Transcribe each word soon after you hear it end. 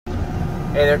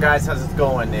Hey there guys, how's it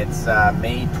going? It's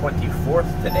May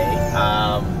 24th today.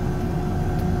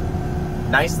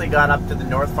 Nicely got up to the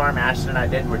North Farm, Ashtyn and I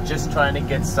did. We're just trying to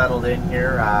get settled in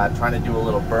here, trying to do a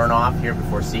little burn off here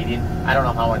before seeding. I don't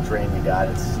know how much rain we got.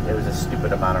 It was a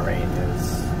stupid amount of rain.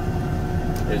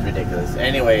 It was ridiculous.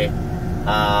 Anyway,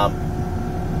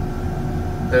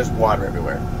 there's water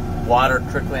everywhere. Water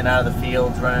trickling out of the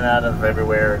fields, running out of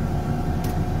everywhere.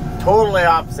 Totally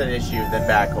opposite issue than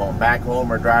back home. Back home,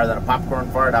 we're drier than a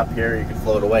popcorn fart. Up here, you can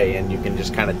float away, and you can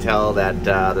just kind of tell that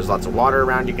there's lots of water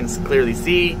around. You can clearly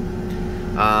see.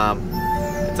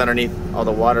 It's underneath all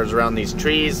the waters around these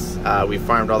trees. We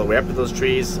farmed all the way up to those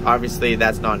trees. Obviously,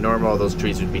 that's not normal. Those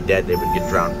trees would be dead. They would get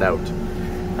drowned out.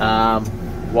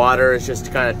 Water is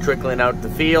just kind of trickling out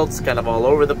the fields, kind of all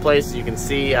over the place. You can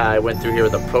see I went through here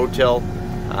with a Pro-Till.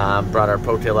 Brought our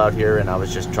Pro-Till out here, and I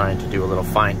was just trying to do a little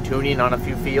fine tuning on a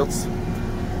few fields.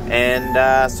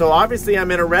 And so obviously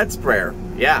I'm in a red sprayer.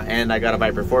 Yeah, and I got a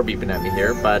Viper 4 beeping at me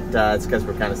here, but it's because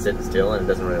we're kind of sitting still and it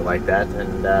doesn't really like that,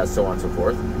 and so on and so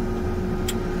forth.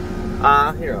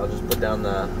 Here, I'll just put down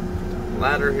the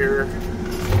ladder here.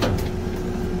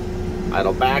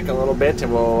 Idle back a little bit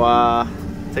and we'll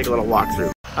take a little walk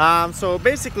through. So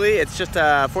basically it's just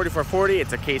a 4440.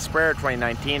 It's a case sprayer,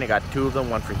 2019. I got two of them,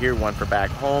 one for here, one for back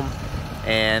home,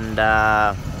 and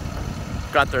got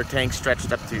their tank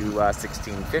stretched up to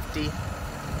 1650.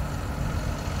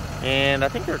 And I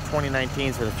think they're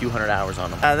 2019s with a few hundred hours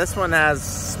on them. This one has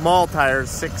small tires,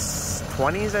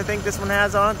 620s I think this one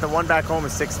has on it. The one back home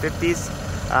is 650s.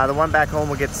 The one back home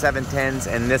will get 710s,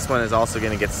 and this one is also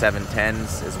going to get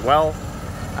 710s as well.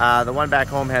 The one back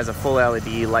home has a full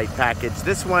LED light package.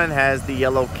 This one has the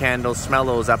yellow candle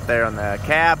smellos up there on the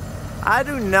cab. I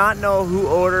do not know who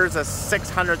orders a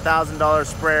 $600,000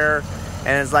 sprayer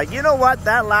and is like, you know what,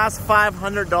 that last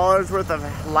 $500 worth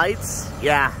of lights,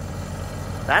 yeah,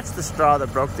 that's the straw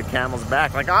that broke the camel's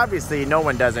back. Like, obviously no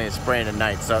one does any spraying at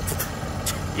night, so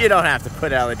you don't have to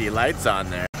put LED lights on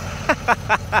there.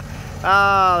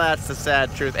 Oh, that's the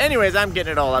sad truth. Anyways, I'm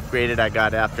getting it all upgraded. I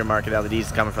got aftermarket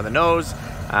LEDs coming from the nose.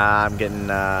 I'm getting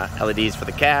LEDs for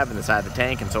the cab and the side of the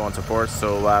tank and so on and so forth.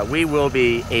 So we will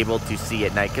be able to see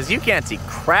at night, because you can't see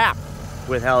crap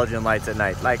with halogen lights at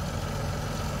night. Like,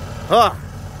 oh,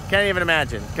 can't even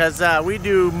imagine. Because we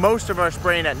do most of our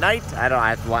spraying at night.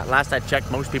 Last I checked,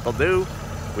 most people do,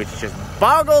 which just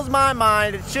boggles my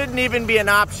mind. It shouldn't even be an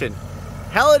option.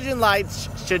 Halogen lights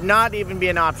should not even be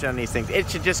an option on these things. It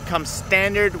should just come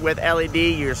standard with LED.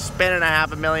 You're spending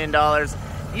 $500,000.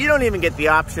 You don't even get the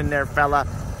option there, fella.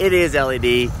 It is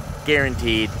LED,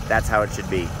 guaranteed. That's how it should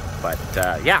be. But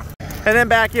yeah. And then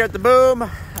back here at the boom,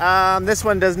 this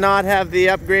one does not have the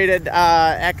upgraded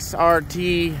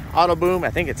XRT auto boom.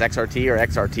 I think it's XRT or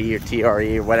XRT or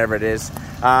TRE or whatever it is.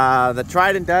 The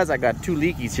Trident does. I got two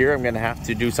leakies here I'm gonna have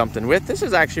to do something with. This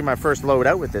is actually my first load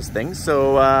out with this thing.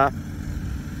 So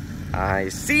I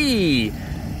see.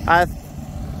 I've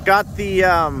got the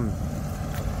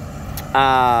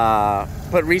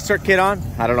put restart kit on.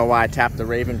 I don't know why I tapped the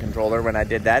Raven controller when I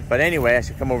did that, but anyway, I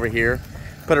should come over here,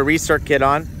 put a restart kit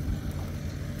on.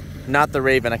 Not the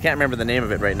Raven. I can't remember the name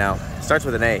of it right now. It starts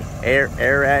with an A.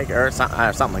 Airag or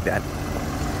something like that.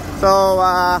 So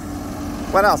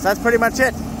what else? That's pretty much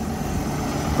it.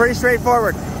 Pretty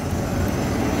straightforward.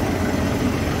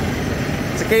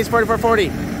 It's a case 4440.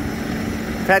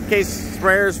 I've had case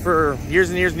sprayers for years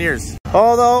and years and years.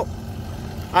 Although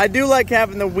I do like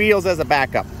having the wheels as a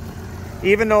backup.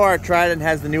 Even though our Trident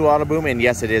has the new auto boom, and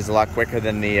yes, it is a lot quicker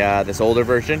than the this older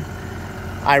version,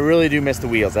 I really do miss the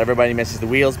wheels. Everybody misses the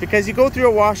wheels because you go through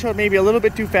a washout maybe a little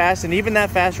bit too fast, and even that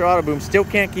faster auto boom still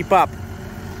can't keep up.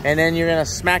 And then you're gonna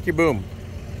smack your boom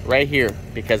right here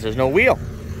because there's no wheel.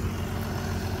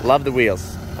 Love the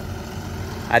wheels.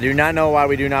 I do not know why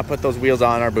we do not put those wheels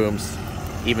on our booms,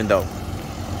 even though.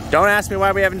 Don't ask me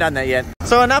why we haven't done that yet.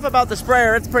 So enough about the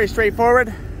sprayer. It's pretty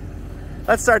straightforward.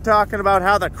 Let's start talking about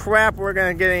how the crap we're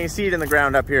gonna get any seed in the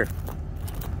ground up here.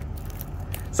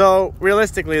 So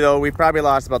realistically though, we probably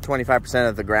lost about 25%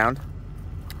 of the ground.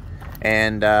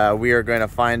 And we are gonna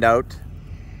find out,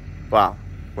 well,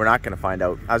 we're not gonna find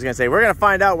out. I was gonna say, we're gonna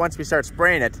find out once we start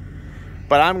spraying it,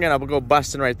 but I'm gonna go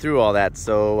busting right through all that.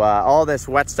 So all this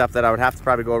wet stuff that I would have to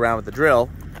probably go around with the drill,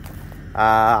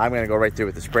 I'm gonna go right through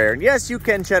with the sprayer. And yes, you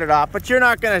can shut it off, but you're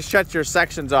not gonna shut your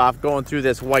sections off going through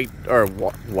this white.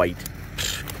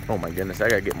 Oh my goodness, I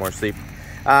gotta get more sleep.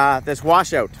 This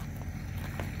washout.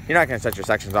 You're not gonna shut your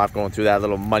sections off going through that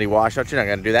little muddy washout. You're not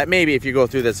gonna do that. Maybe if you go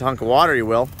through this hunk of water, you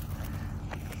will.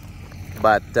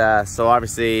 But, so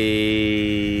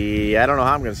obviously, I don't know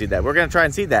how I'm gonna seed that. We're gonna try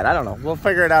and seed that. I don't know. We'll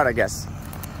figure it out, I guess.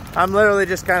 I'm literally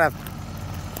just kind of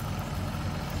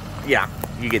yeah,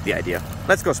 you get the idea.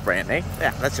 Let's go spraying, eh?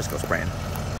 Yeah, let's just go spraying.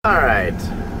 All right,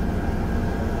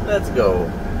 let's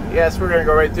go. Yes, we're gonna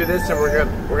go right through this, and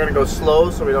we're gonna go slow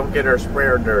so we don't get our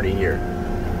sprayer dirty here.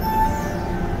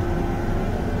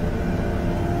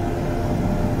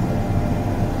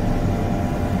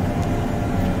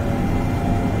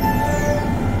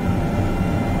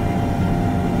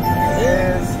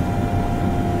 There it is,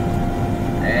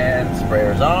 and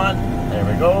sprayer's on. There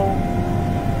we go.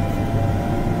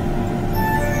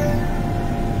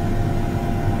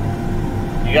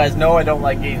 You guys know I don't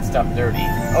like getting stuff dirty.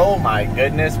 Oh my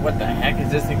goodness, what the heck is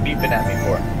this thing beeping at me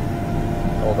for?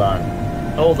 Hold on.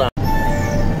 Hold on.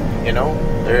 You know,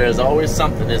 there is always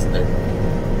something, isn't there?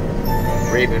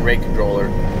 Raven rate controller.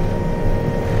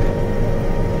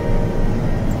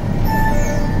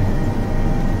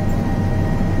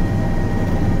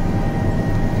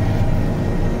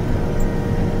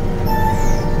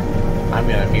 I'm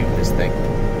gonna mute this thing.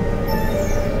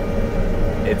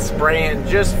 It's spraying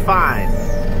just fine.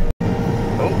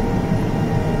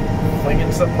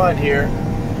 Flinging some mud here.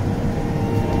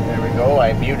 There we go.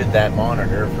 I muted that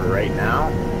monitor for right now.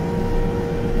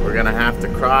 We're gonna have to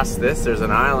cross this. There's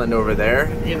an island over there.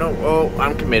 You know, oh,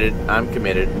 I'm committed. I'm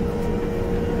committed.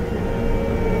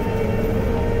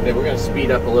 Okay, we're gonna speed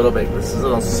up a little bit. This is a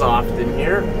little soft in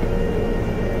here.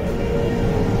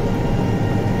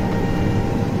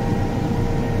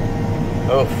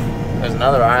 Oof. There's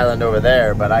another island over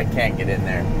there, but I can't get in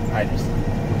there.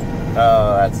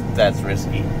 Oh, that's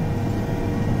risky.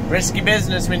 Risky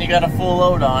business when you got a full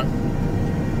load on.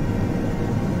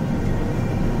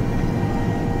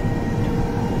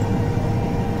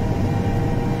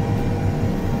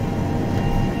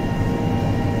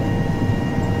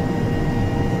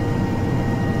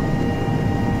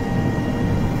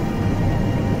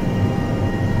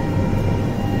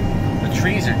 The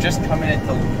trees are just coming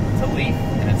into leaf,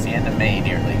 and it's the end of May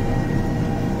nearly.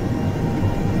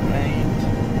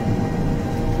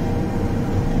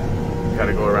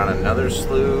 Gotta go around another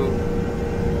slough.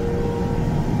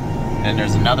 And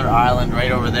there's another island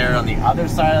right over there on the other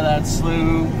side of that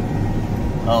slough.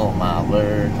 Oh my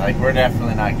word. Like, we're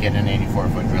definitely not getting an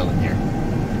 84-foot drill in here.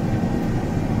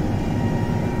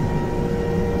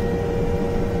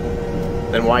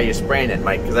 Then why are you spraying it,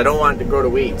 Mike? Because I don't want it to grow to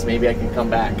weeds. Maybe I can come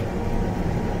back.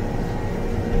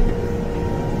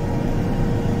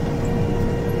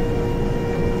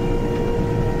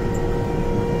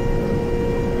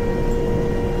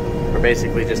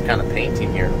 Basically just kind of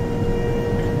painting here.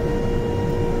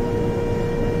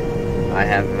 I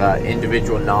have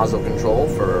individual nozzle control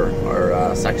for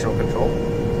our sectional control,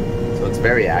 so it's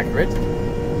very accurate.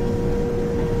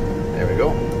 There we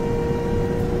go.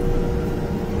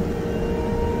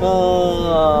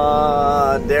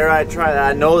 Dare I try that?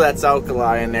 I know that's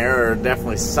alkali in there, or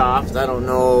definitely soft. I don't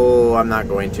know. I'm not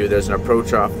going to. There's an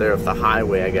approach off there of the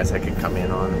highway I guess I could come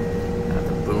in on. I have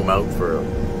to boom out for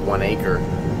 1 acre.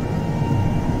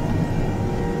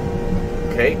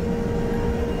 Okay,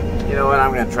 you know what,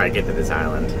 I'm going to try to get to this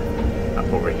island. Up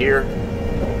over here.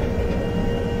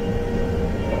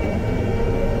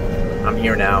 I'm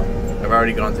here now. I've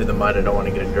already gone through the mud. I don't want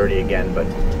to get it dirty again, but...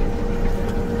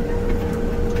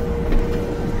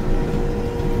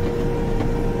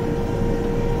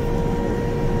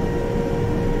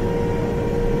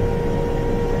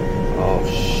 Oh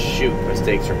shoot,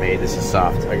 mistakes are made. This is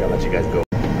soft. I gotta let you guys go.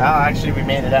 Oh, actually, we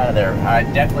made it out of there. I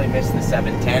definitely missed the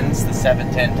 710s. The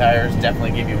 710 tires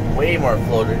definitely give you way more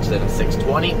floatage than a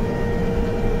 620.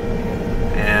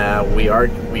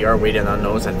 We are waiting on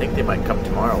those. I think they might come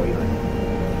tomorrow even.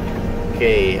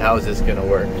 Okay, how is this gonna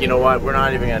work? You know what? We're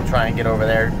not even gonna try and get over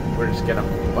there. We're just gonna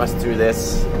bust through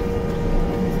this.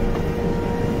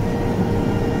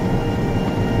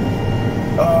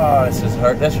 Oh, this is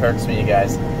hurt. This hurts me, you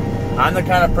guys. I'm the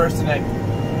kind of person that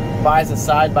buys a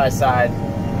side-by-side.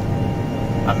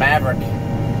 A Maverick,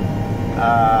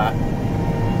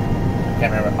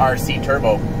 can't remember, RC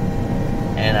Turbo,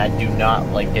 and I do not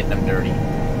like getting them dirty.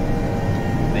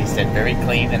 They sit very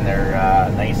clean in their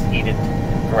nice heated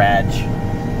garage.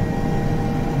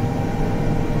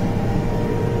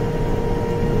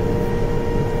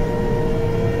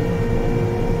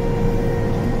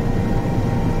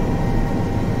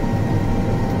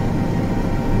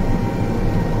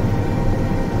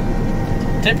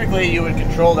 Typically, you would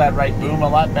control that right boom a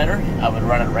lot better. I would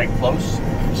run it right close,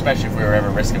 especially if we were ever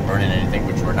risking burning anything,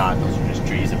 which we're not. Those are just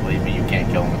trees, and believe me, you can't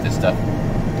kill them with this stuff.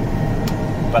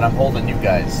 But I'm holding you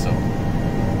guys, so...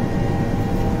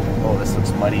 Oh, this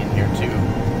looks muddy in here, too.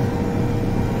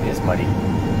 It is muddy.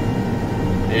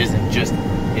 It isn't just...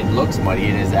 It looks muddy,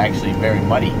 it is actually very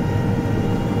muddy.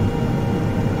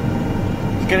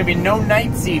 gonna be no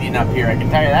night seeding up here, I can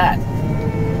tell you that.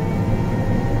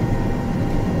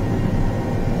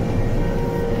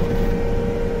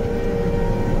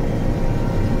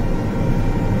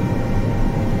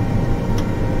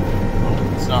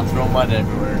 Oh, let's not throw mud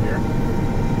everywhere here.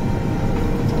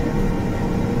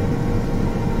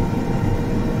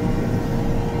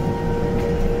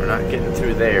 We're not getting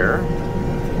through there.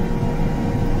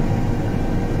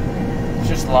 It's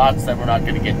just lots that we're not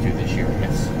gonna get through this year, I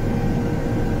guess.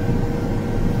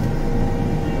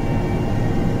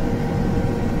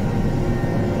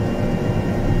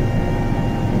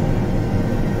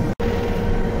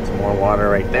 Water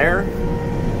right there.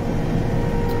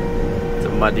 It's a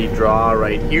muddy draw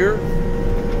right here.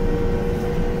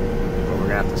 We're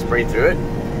gonna have to spray through it.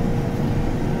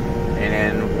 And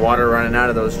then water running out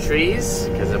of those trees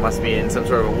because it must be in some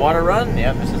sort of a water run.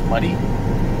 Yep, this is muddy.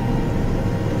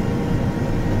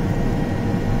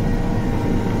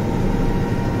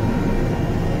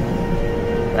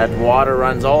 That water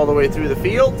runs all the way through the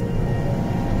field.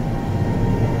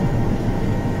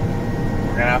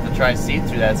 We're gonna have to try to seed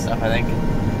through that stuff, I think.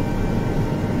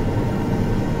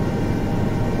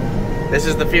 This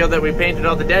is the field that we painted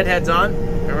all the deadheads on.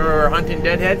 Remember we were hunting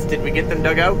deadheads? Did we get them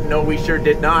dug out? No, we sure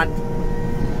did not.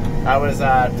 I was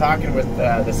talking with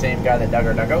the same guy that dug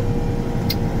our dugout,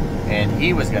 and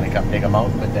he was gonna come dig them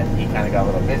out, but then he kind of got a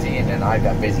little busy, and then I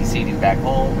got busy seeding back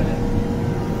home, and then...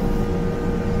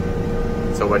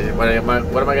 So what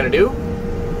am I gonna do?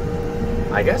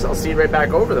 I guess I'll seed right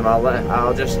back over them.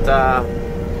 I'll just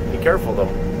be careful though.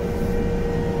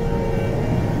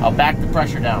 I'll back the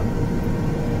pressure down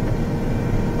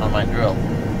on my drill.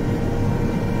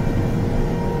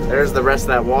 There's the rest of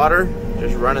that water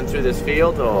just running through this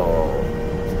field. Oh,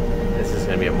 this is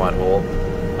gonna be a mud hole.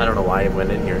 I don't know why it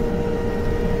went in here.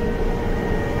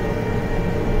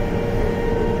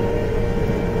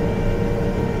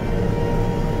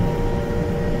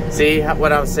 See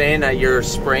what I'm saying? That you're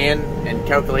spraying and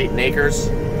calculating acres,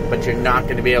 but you're not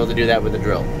going to be able to do that with a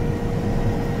drill.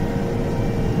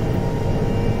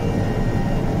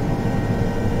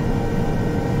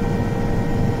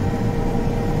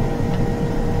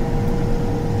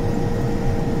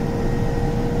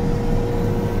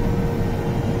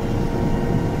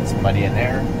 It's muddy in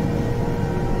there.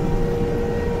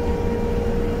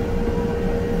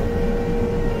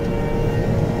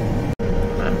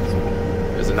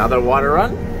 Another water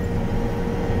run.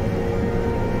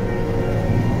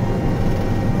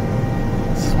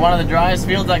 This is one of the driest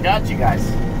fields I got, you guys.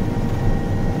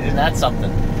 Isn't that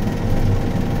something?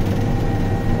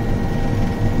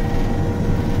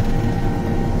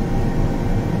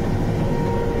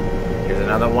 Here's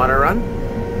another water run.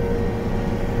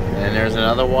 And there's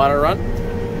another water run.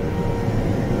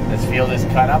 This field is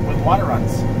cut up with water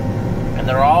runs. And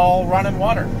they're all running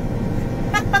water.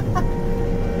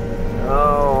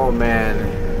 Oh man,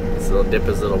 this little dip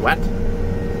is a little wet.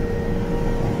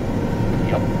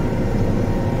 Yep.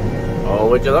 Oh,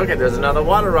 would you look at? There's another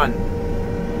water run.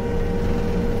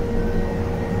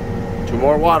 2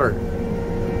 more water.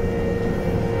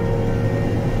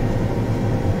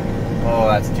 Oh,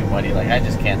 that's too muddy. Like I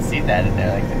just can't see that in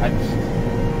there. Like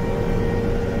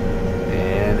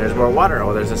and there's more water.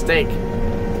 Oh, there's a stake. You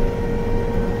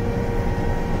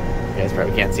guys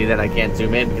probably can't see that. I can't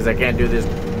zoom in because I can't do this.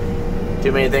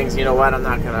 Too many things. You know what?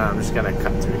 I'm just gonna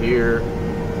cut through here.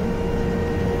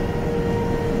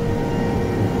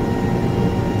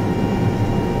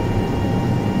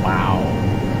 Wow.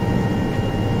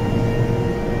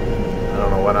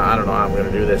 I don't know how I'm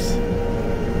gonna do this.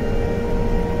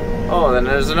 Oh, then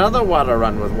there's another water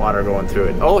run with water going through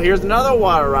it. Oh, here's another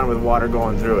water run with water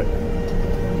going through it.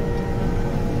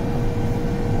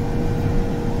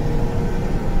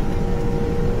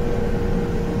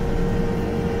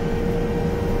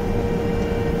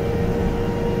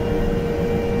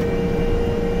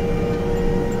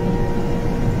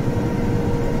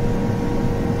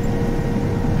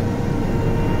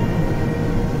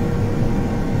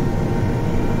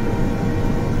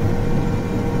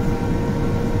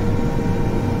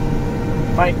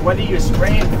 Mike, what are you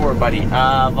spraying for, buddy?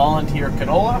 Volunteer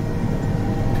canola,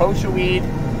 kochia weed,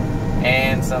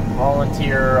 and some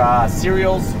volunteer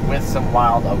cereals with some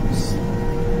wild oats.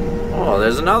 Oh,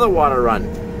 there's another water run.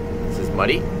 This is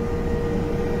muddy.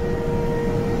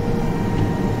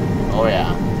 Oh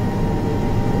yeah.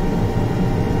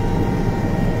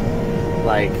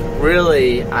 Like,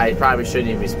 really, I probably shouldn't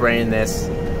even be spraying this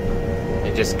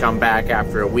and just come back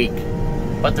after a week.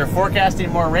 But they're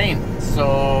forecasting more rain,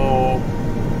 so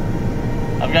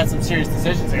I've got some serious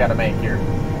decisions I gotta make here.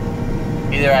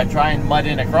 Either I try and mud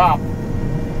in a crop,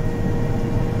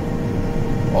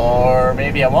 or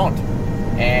maybe I won't.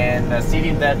 and the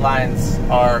seeding deadlines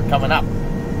are coming up.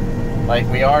 Like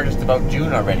we are just about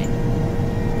June already.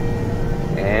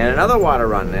 And another water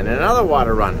run, and another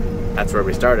water run. That's where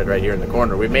we started, right here in the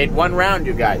corner. We've made one round,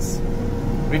 you guys.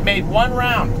 We've made one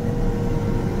round.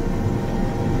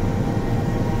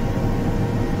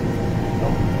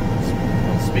 Oh,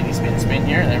 little spinny spin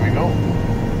here. There we go.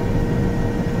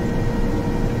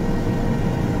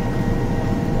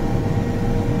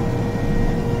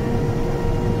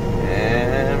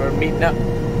 And we're meeting up.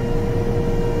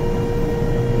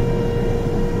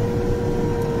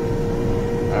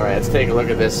 All right, let's take a look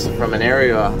at this from an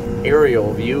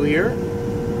aerial view here.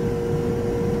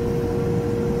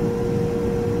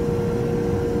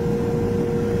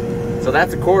 So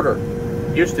that's a quarter.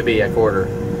 Used to be a quarter.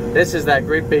 This is that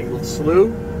great big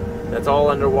slough that's all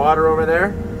underwater over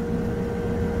there.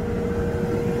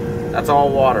 That's all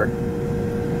water.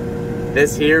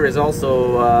 This here is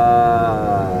also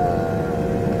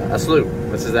a slough.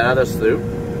 This is another slough.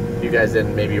 You guys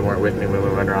didn't, maybe you weren't with me when we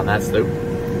went around that slough.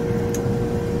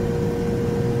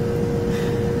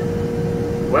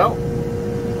 Well,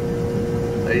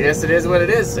 I guess it is what it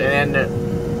is, and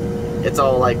it's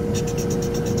all like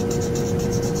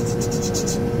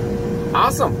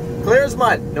awesome, clear as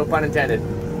mud, no pun intended.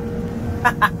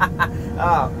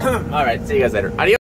 All right, see you guys later. Adios.